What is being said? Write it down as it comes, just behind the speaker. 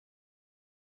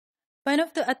One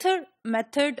of the other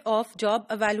method of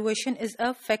job evaluation is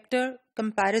a factor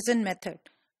comparison method.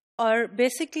 اور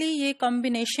basically یہ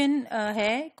combination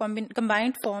ہے،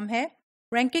 combined form ہے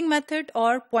ranking method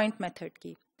اور point method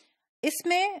کی. اس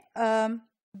میں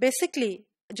بیسکلی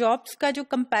جابس کا جو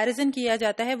کمپیریزن کیا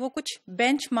جاتا ہے وہ کچھ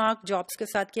بینچ مارک جابس کے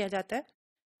ساتھ کیا جاتا ہے.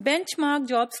 بینچ مارک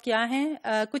جابس کیا ہیں؟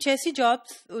 کچھ ایسی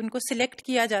جابس ان کو سلیکٹ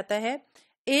کیا جاتا ہے،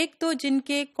 ایک تو جن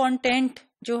کے کانٹینٹ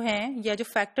جو ہیں یا جو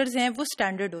فیکٹرز ہیں وہ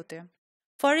اسٹینڈرڈ ہوتے ہیں.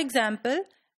 فار ایگزامپل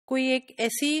کوئی ایک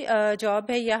ایسی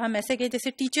جاب ہے، یا ہم ایسے کہ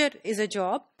جیسے ٹیچر از اے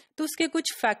جاب، تو اس کے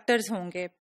کچھ فیکٹرز ہوں گے،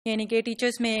 یعنی کہ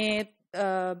ٹیچرز میں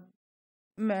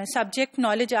سبجیکٹ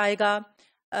نالج آئے گا،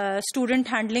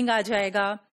 اسٹوڈنٹ ہینڈلنگ آ جائے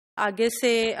گا، آگے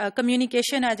سے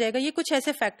کمیونیکیشن آ جائے گا. یہ کچھ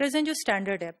ایسے فیکٹرز ہیں جو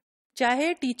اسٹینڈرڈ ہے.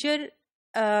 چاہے ٹیچر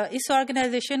اس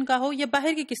آرگنائزیشن کا ہو یا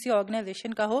باہر کی کسی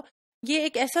آرگنائزیشن کا ہو، یہ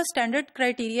ایک ایسا اسٹینڈرڈ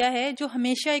کرائٹیریا ہے جو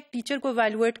ہمیشہ ایک ٹیچر کو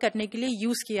ایویلویٹ کرنے کے لیے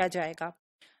یوز کیا جائے گا.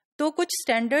 تو کچھ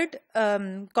اسٹینڈرڈ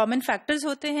کامن فیکٹرز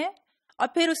ہوتے ہیں، اور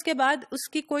پھر اس کے بعد اس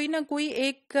کی کوئی نہ کوئی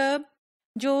ایک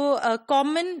جو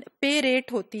کامن پے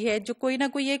ریٹ ہوتی ہے، جو کوئی نہ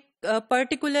کوئی ایک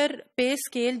پرٹیکولر پے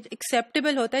اسکیل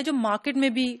ایکسیپٹیبل ہوتا ہے جو مارکیٹ میں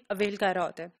بھی اویل کر رہا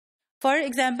ہوتا ہے. فار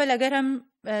ایگزامپل اگر ہم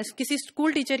کسی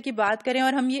اسکول ٹیچر کی بات کریں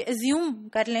اور ہم یہ ایزیوم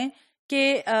کر لیں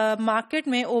کہ مارکیٹ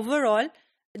میں اوور آل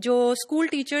جو اسکول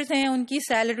ٹیچرز ہیں ان کی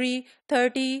سیلری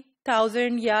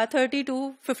 30,000 یا 30 to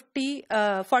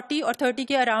 40 اور 30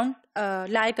 کے اراؤنڈ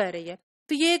لائے کر رہی ہے.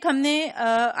 تو یہ ایک ہم نے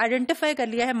آئیڈینٹیفائی کر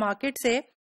لیا ہے مارکیٹ سے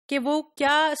کہ وہ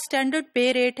کیا اسٹینڈرڈ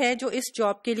پے ریٹ ہے جو اس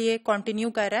جاب کے لیے کنٹینیو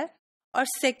کر رہا ہے. اور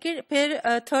سیکنڈ پھر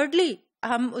تھرڈلی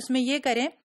ہم اس میں یہ کریں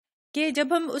کہ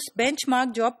جب ہم اس بینچ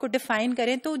مارک جاب کو ڈیفائن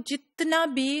کریں تو جتنا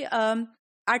بھی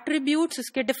ایٹریبیوٹس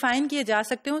اس کے ڈیفائن کیے جا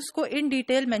سکتے ہیں اس کو ان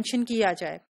ڈیٹیل مینشن کیا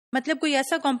جائے. مطلب کوئی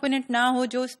ایسا کمپوننٹ نہ ہو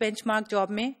جو اس بینچ مارک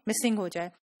جاب میں مسنگ ہو جائے.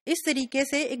 اس طریقے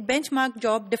سے ایک بینچ مارک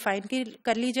جاب ڈیفائن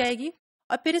کر لی جائے گی،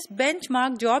 اور پھر اس بینچ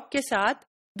مارک جاب کے ساتھ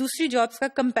دوسری جابس کا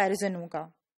کمپیریزن ہوگا.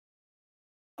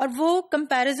 اور وہ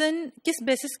کمپیریزن کس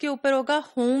بیسس کے اوپر ہوگا؟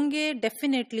 ہوں گے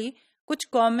ڈیفینیٹلی کچھ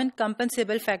کامن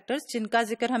کمپنسیبل فیکٹرز جن کا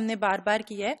ذکر ہم نے بار بار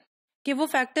کیا ہے کہ وہ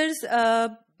فیکٹرز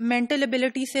مینٹل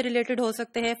ایبلٹی سے ریلیٹڈ ہو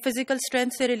سکتے ہیں، فزیکل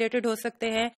اسٹرینتھ سے ریلیٹڈ ہو سکتے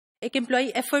ہیں، ایک امپلائی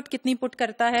ایفرٹ کتنی پٹ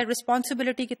کرتا ہے،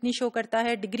 رسپانسبلٹی کتنی شو کرتا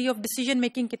ہے، ڈگری آف ڈیسیژن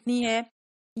میکنگ کتنی ہے،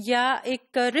 یا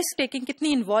ایک رسک ٹیکنگ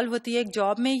کتنی انوالو ہوتی ہے ایک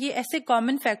جاب میں. یہ ایسے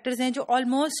کامن فیکٹرز ہیں جو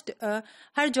آلموسٹ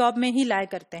ہر جاب میں ہی لائے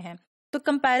کرتے ہیں. تو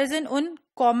کمپیریزن ان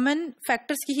کامن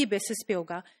فیکٹرز کی ہی بیسس پہ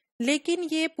ہوگا. لیکن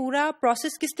یہ پورا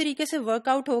پروسیس کس طریقے سے ورک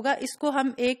آؤٹ ہوگا اس کو ہم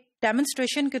ایک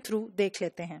ڈیمونسٹریشن کے تھرو دیکھ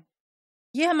لیتے ہیں.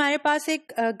 یہ ہمارے پاس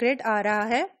ایک گریڈ آ رہا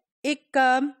ہے، ایک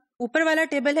اوپر والا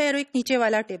ٹیبل ہے اور ایک نیچے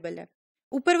والا ٹیبل ہے.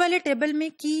 اوپر والے ٹیبل میں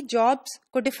کی جابس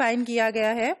کو ڈیفائن کیا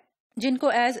گیا ہے جن کو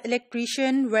ایز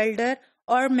الیکٹریشین، ویلڈر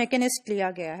اور میکینسٹ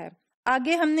لیا گیا ہے.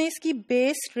 آگے ہم نے اس کی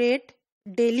بیس ریٹ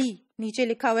ڈیلی، نیچے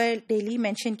لکھا ہوا ہے ڈیلی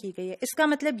مینشن کی گئی ہے. اس کا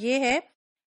مطلب یہ ہے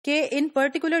کہ ان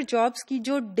پرٹیکولر جابس کی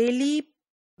جو ڈیلی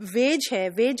ویج ہے،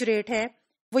 ویج ریٹ ہے،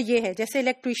 وہ یہ ہے. جیسے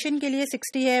الیکٹریشین کے لیے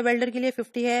 60 ہے، ویلڈر کے لیے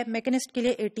 50 ہے، میکینسٹ کے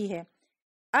لیے 80 ہے.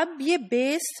 اب یہ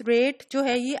بیس ریٹ جو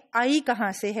ہے یہ آئی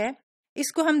کہاں سے ہے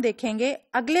اس کو ہم دیکھیں گے.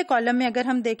 اگلے کالم میں اگر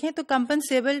ہم دیکھیں تو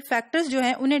کمپنسیبل فیکٹرز جو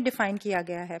ہیں انہیں ڈیفائن کیا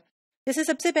گیا ہے. جیسے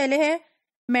سب سے پہلے ہے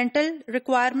مینٹل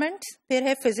ریکوائرمنٹس، پھر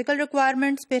ہے فزیکل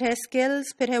ریکوائرمنٹس، پھر ہے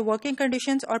اسکلز، پھر ہے ورکنگ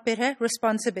کنڈیشنز اور پھر ہے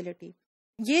رسپانسبلٹی.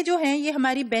 یہ جو ہیں یہ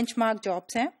ہماری بینچ مارک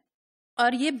جابس ہیں،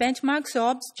 اور یہ بینچ مارک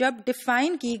جابس جب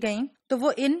ڈیفائن کی گئیں تو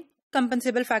وہ ان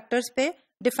کمپنسیبل فیکٹرز پہ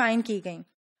ڈیفائن کی گئیں.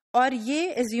 اور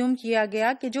یہ ایزیوم کیا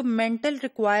گیا کہ جو مینٹل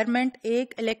ریکوائرمنٹ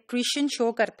ایک الیکٹریشین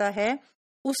شو کرتا ہے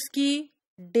اس کی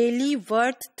ڈیلی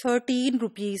ورتھ 13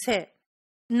 روپیز ہے.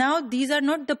 Now these are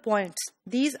not the points,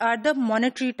 these are the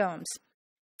monetary terms.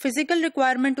 Physical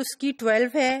requirement اس کی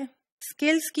 12 ہے،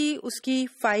 اسکلز کی اس کی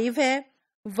 5 ہے،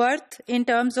 worth in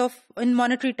terms of in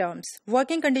monetary terms.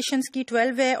 Working conditions کی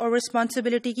 12 ہے اور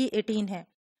رسپانسبلٹی کی 18 ہے.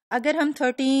 اگر ہم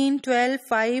 13، 12،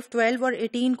 5، 12 اور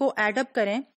 18 کو ایڈ اپ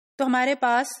کریں تو ہمارے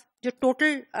پاس جو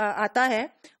ٹوٹل آتا ہے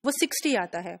وہ 60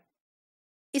 آتا ہے.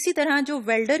 اسی طرح جو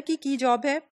ویلڈر کی جاب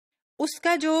ہے اس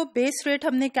کا جو بیس ریٹ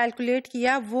ہم نے کیلکولیٹ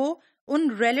کیا وہ ان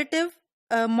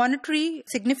ریلیٹیو مانیٹری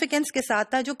سگنیفیکینس کے ساتھ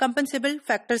تھا جو کمپنسیبل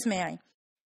فیکٹرز میں آئیں.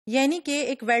 یعنی کہ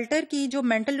ایک ویلڈر کی جو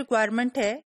مینٹل ریکوائرمنٹ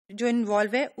ہے جو انوالو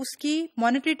ہے اس کی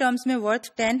مانیٹری ٹرمز میں ورتھ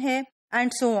 10 ہے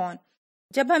اینڈ سو آن.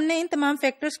 جب ہم نے ان تمام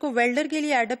فیکٹرز کو ویلڈر کے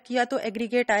لیے ایڈ اپ کیا تو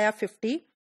ایگریگیٹ آیا 50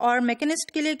 اور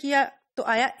میکینسٹ کے لیے کیا تو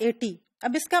آیا 80.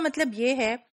 اب اس کا مطلب یہ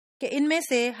ہے کہ ان میں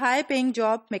سے ہائی پیئنگ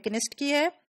جاب میکینسٹ کی ہے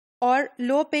اور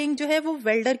لو پیئنگ جو ہے وہ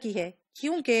ویلڈر کی ہے،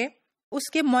 کیونکہ اس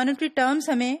کے مانیٹری ٹرمز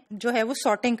ہمیں جو ہے وہ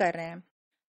سارٹنگ کر رہے ہیں.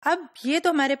 اب یہ تو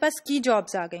ہمارے پاس کی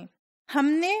جابز آ گئیں. ہم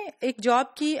نے ایک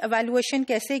جاب کی ایویلویشن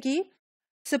کیسے کی؟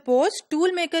 Suppose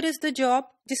tool maker is the job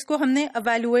جس کو ہم نے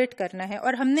ایویلویٹ کرنا ہے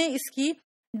اور ہم نے اس کی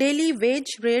ڈیلی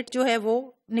ویج ریٹ جو ہے وہ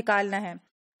نکالنا ہے.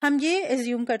 ہم یہ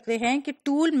ایزیوم کرتے ہیں کہ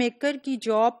ٹول میکر کی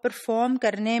جاب پرفارم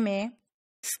کرنے میں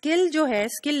اسکل جو ہے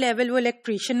اسکل لیول وہ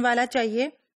الیکٹریشین والا چاہیے,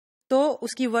 تو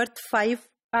اس کی ورتھ 5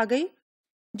 آ گئی.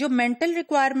 جو مینٹل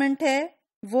ریکوائرمنٹ ہے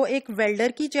وہ ایک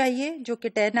ویلڈر کی چاہیے جو کہ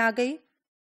 10 آ گئی.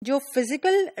 جو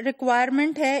فزیکل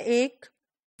ریکوائرمنٹ ہے ایک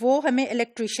وہ ہمیں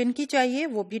الیکٹریشین کی چاہیے,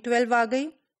 وہ بھی 12 آ گئی.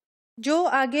 جو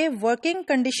آگے ورکنگ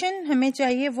کنڈیشن ہمیں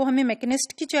چاہیے وہ ہمیں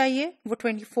میکینسٹ کی چاہیے, وہ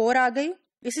 24 آ گئی.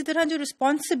 اسی طرح جو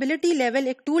رسپانسبلٹی لیول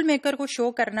ایک ٹول میکر کو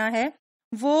شو کرنا ہے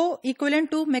وہ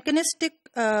ایکولنٹ ٹو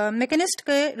میکینسٹ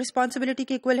کے رسپانسبلٹی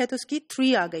کے ایکول ہے, تو اس کی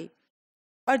 3 آ گئی.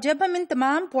 اور جب ہم ان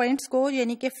تمام پوائنٹس کو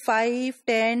یعنی کہ 5,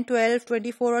 10, 12,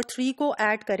 24 اور 3 کو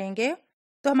ایڈ کریں گے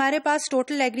تو ہمارے پاس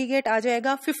ٹوٹل ایگریگیٹ آ جائے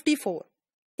گا 54.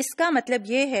 اس کا مطلب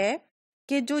یہ ہے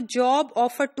کہ جو job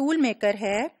of a tool maker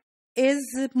ہے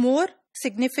از مور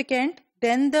significant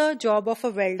then the job of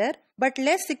a welder but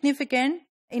less significant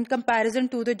in comparison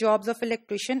to the jobs of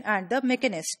electrician and the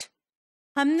mechanist.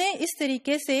 ہم نے اس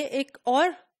طریقے سے ایک اور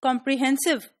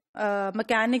comprehensive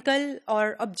mechanical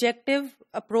اور objective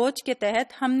approach کے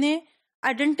تحت ہم نے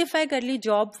identify کر لی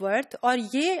job worth, اور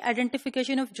یہ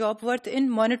identification of job worth in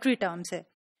monetary terms ہے.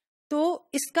 تو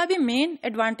اس کا بھی main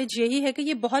advantage یہی ہے کہ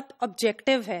یہ بہت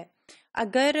objective ہے.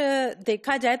 اگر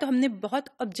دیکھا جائے تو ہم نے بہت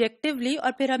objectively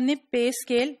اور پھر ہم نے pay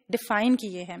scale define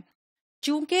کیے ہیں.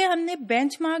 چونکہ ہم نے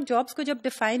بینچ مارک جابس کو جب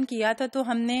ڈیفائن کیا تھا تو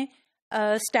ہم نے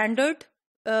اسٹینڈرڈ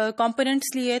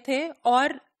کمپوننٹس لیے تھے, اور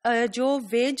جو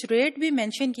ویج ریٹ بھی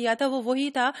مینشن کیا تھا وہ وہی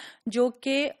تھا جو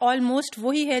کہ آلموسٹ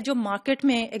وہی ہے جو مارکیٹ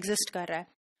میں ایگزسٹ کر رہا ہے.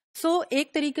 سو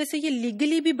ایک طریقے سے یہ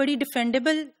لیگلی بھی بڑی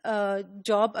ڈیفینڈیبل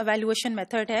جاب ایویلویشن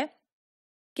میتھڈ ہے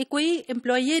کہ کوئی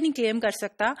امپلائی یہ نہیں کلیم کر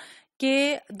سکتا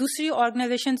کہ دوسری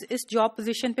آرگنائزیشن اس جاب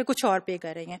پوزیشن پہ کچھ اور پے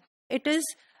کر رہی ہیں. اٹ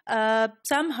از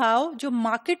سم ہاؤ جو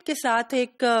مارکیٹ کے ساتھ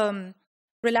ایک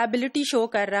ریلائبلٹی شو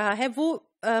کر رہا ہے, وہ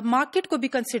مارکیٹ کو بھی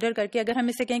کنسیڈر کر کے اگر ہم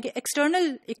اسے کہیں کہ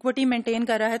ایکسٹرنل ایکوٹی مینٹین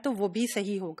کر رہا ہے تو وہ بھی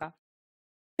صحیح ہوگا.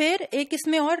 پھر ایک اس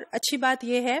میں اور اچھی بات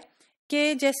یہ ہے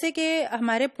کہ جیسے کہ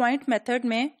ہمارے پوائنٹ میتھڈ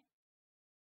میں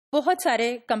بہت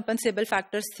سارے کمپنسیبل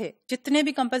فیکٹرز تھے, جتنے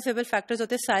بھی کمپنسیبل فیکٹرز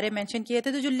ہوتے سارے مینشن کیے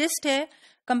تھے, تو جو لسٹ ہے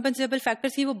کمپنسیبل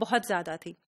فیکٹرز کی وہ بہت زیادہ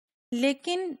تھی.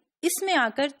 لیکن اس میں آ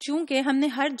کر چونکہ ہم نے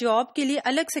ہر جاب کے لیے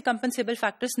الگ سے کمپنسیبل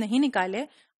فیکٹرز نہیں نکالے,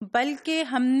 بلکہ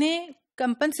ہم نے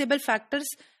کمپنسیبل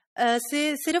فیکٹرز سے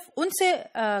صرف ان سے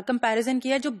کمپیریزن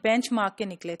کیا جو بینچ مارک کے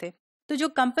نکلے تھے. تو جو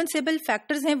کمپنسیبل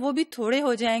فیکٹرز ہیں وہ بھی تھوڑے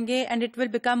ہو جائیں گے and it will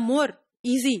become more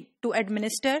easy to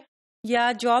administer,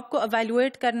 یا جاب کو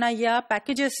ایویلویٹ کرنا یا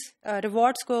پیکیجز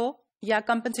ریوارڈس کو یا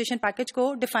کمپنسیشن پیکیج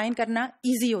کو ڈیفائن کرنا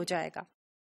ایزی ہو جائے گا.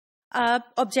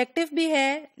 آبجیکٹو بھی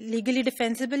ہے, لیگلی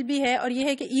ڈیفینسیبل بھی ہے, اور یہ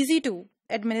ہے کہ ایزی ٹو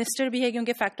ایڈمنسٹر بھی ہے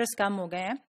کیونکہ فیکٹرز کم ہو گئے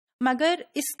ہیں. مگر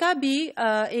اس کا بھی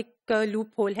ایک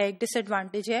لوپ ہول ہے, ایک ڈس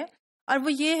ایڈوانٹیج ہے, اور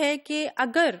وہ یہ ہے کہ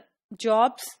اگر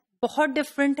جابس بہت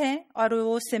ڈفرینٹ ہیں اور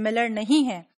وہ سملر نہیں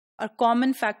ہیں اور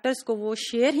کامن فیکٹرز کو وہ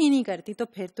شیئر ہی نہیں کرتی تو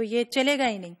پھر تو یہ چلے گا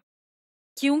ہی نہیں.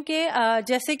 کیونکہ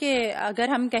جیسے کہ اگر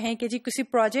ہم کہیں کہ جی کسی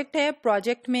پروجیکٹ ہے,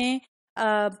 پروجیکٹ میں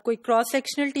کوئی کراس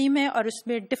سیکشنل ٹیم ہے اور اس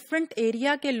میں ڈفرینٹ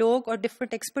ایریا کے لوگ اور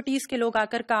ڈفرینٹ ایکسپرٹیز کے لوگ آ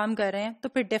کر کام کر رہے ہیں, تو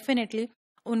پھر ڈیفینیٹلی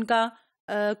ان کا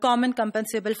کامن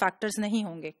کمپنسیبل فیکٹرز نہیں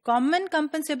ہوں گے. کامن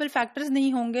کمپنسیبل فیکٹرز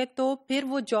نہیں ہوں گے تو پھر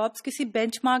وہ جابس کسی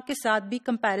بینچ مارک کے ساتھ بھی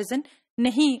کمپیریزن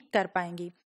نہیں کر پائیں گی.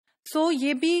 سو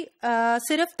یہ بھی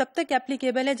صرف تب تک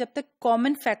اپلیکیبل ہے جب تک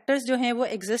کامن فیکٹرز جو ہیں وہ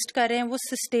ایگزسٹ کر رہے ہیں, وہ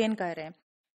سسٹین کر رہے ہیں.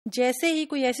 جیسے ہی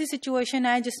کوئی ایسی سچویشن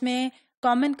آئے جس میں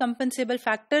کامن کمپنسیبل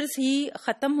فیکٹرز ہی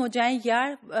ختم ہو جائیں یا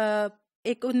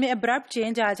ایک ان میں ابرپٹ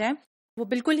چینج آ جائیں, وہ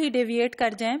بالکل ہی ڈیویٹ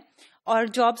کر جائیں اور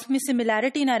جابس میں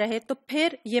سملیرٹی نہ رہے, تو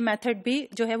پھر یہ میتھڈ بھی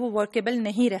جو ہے وہ ورکیبل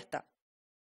نہیں رہتا.